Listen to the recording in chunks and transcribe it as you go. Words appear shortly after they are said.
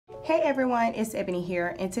Hey everyone, it's Ebony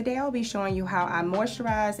here, and today I'll be showing you how I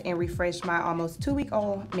moisturize and refresh my almost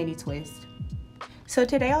 2-week-old mini twist. So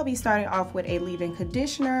today I'll be starting off with a leave-in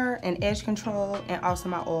conditioner, an edge control, and also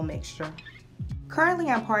my oil mixture. Currently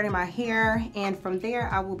I'm parting my hair, and from there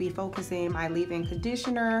I will be focusing my leave-in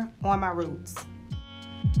conditioner on my roots.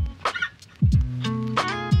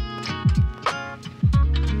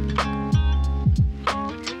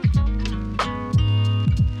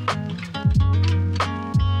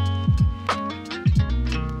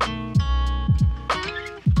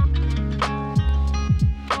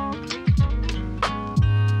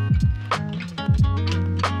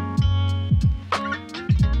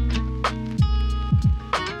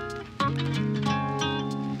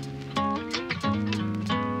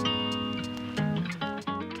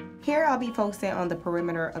 Here I'll be focusing on the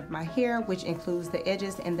perimeter of my hair, which includes the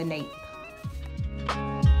edges and the nape.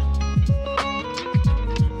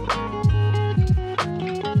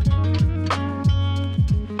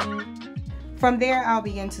 From there, I'll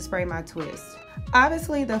begin to spray my twist.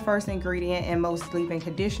 Obviously, the first ingredient in most leave-in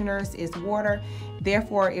conditioners is water,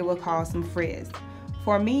 therefore it will cause some frizz.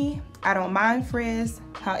 For me, I don't mind frizz.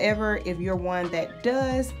 However, if you're one that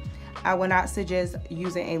does, I would not suggest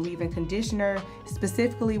using a leave-in conditioner,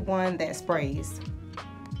 specifically one that sprays.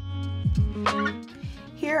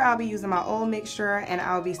 Here I'll be using my oil mixture and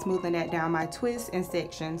I'll be smoothing that down my twist in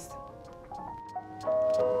sections.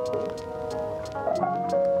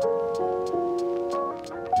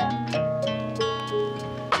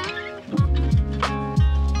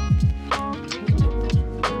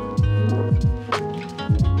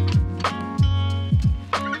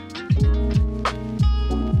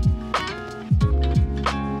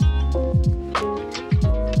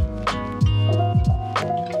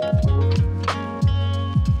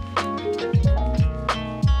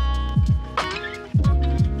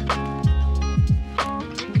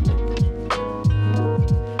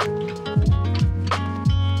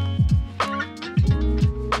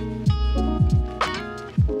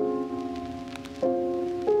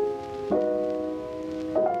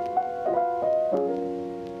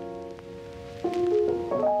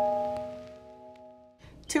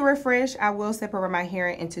 To refresh, I will separate my hair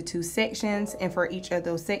into 2 sections, and for each of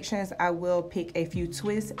those sections, I will pick a few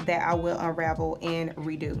twists that I will unravel and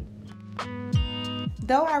redo.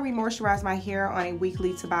 Though I re-moisturize my hair on a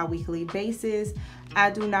weekly to bi-weekly basis, I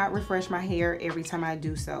do not refresh my hair every time I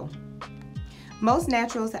do so. Most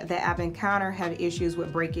naturals that I've encountered have issues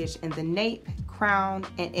with breakage in the nape, crown,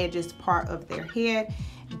 and edges part of their head.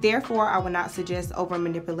 Therefore, I would not suggest over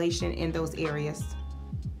manipulation in those areas.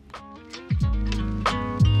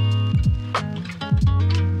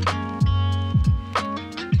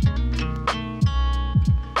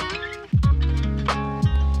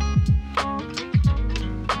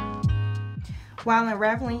 While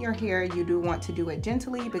unraveling your hair, you do want to do it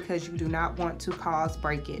gently because you do not want to cause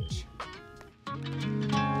breakage.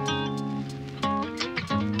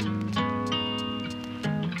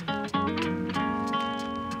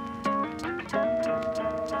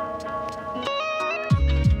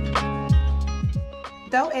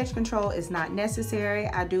 Though edge control is not necessary,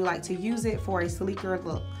 I do like to use it for a sleeker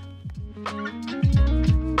look.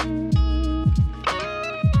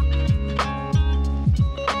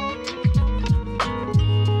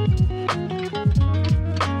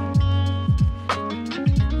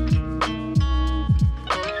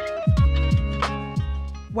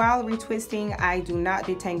 While retwisting, I do not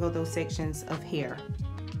detangle those sections of hair.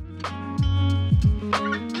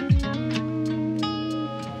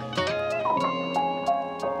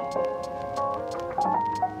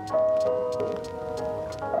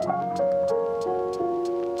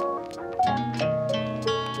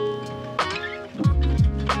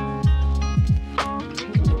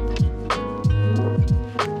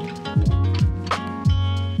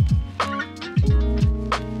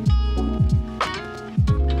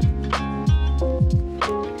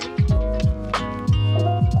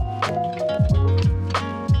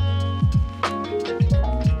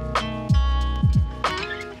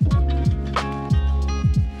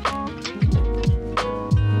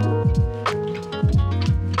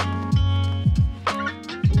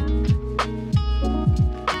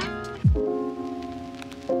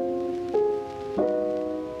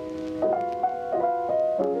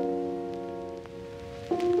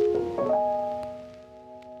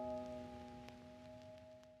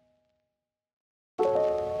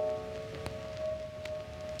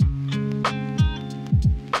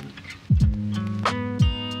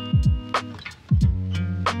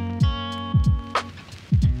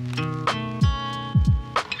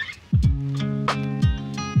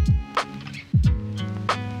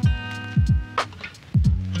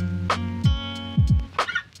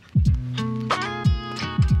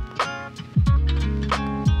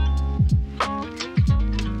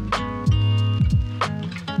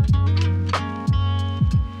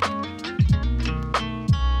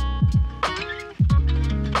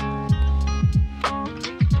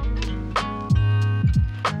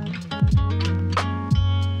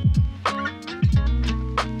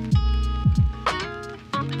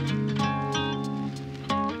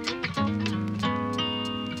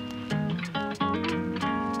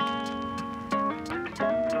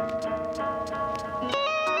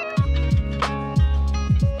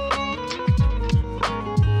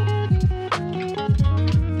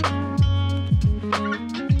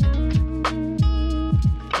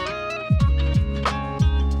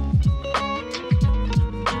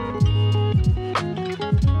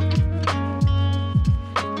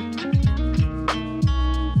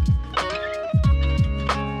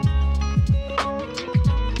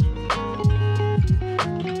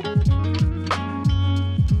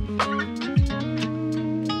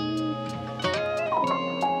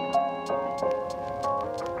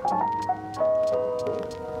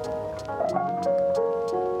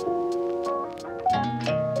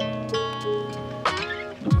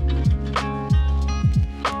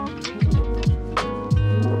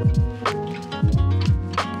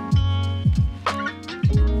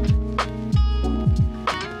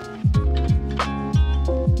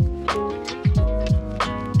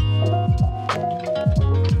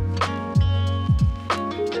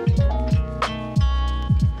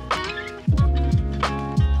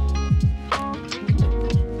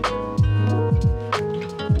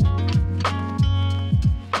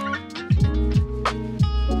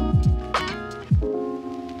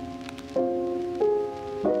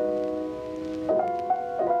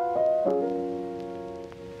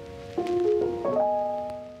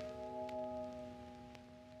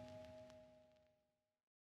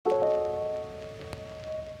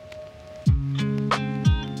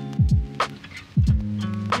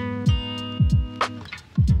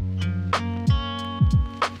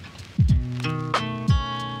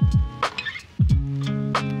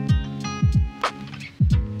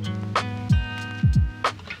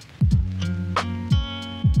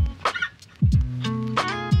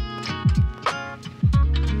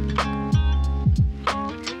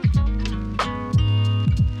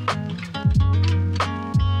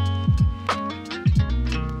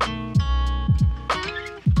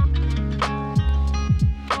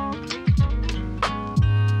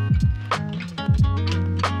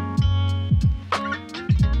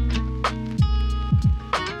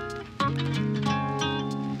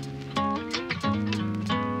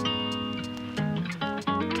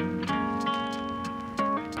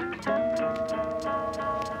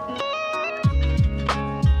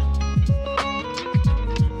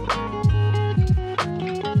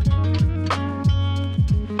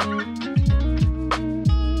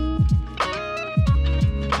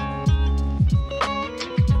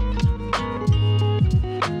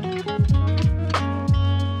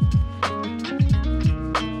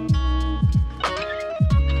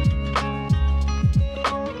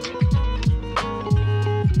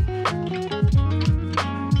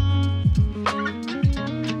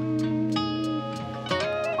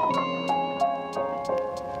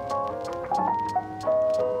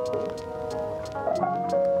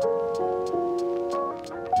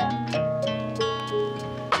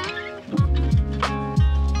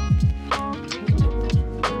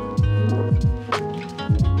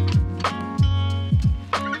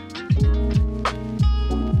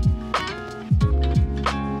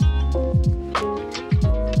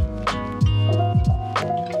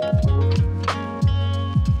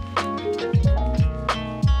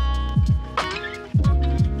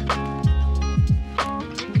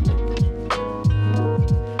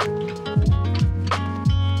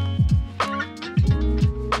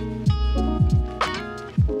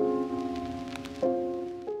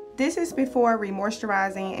 This is before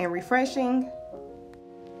remoisturizing and refreshing.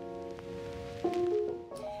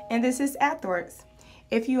 And this is afterwards.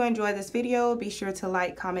 If you enjoyed this video, be sure to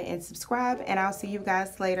like, comment, and subscribe, and I'll see you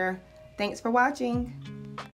guys later. Thanks for watching.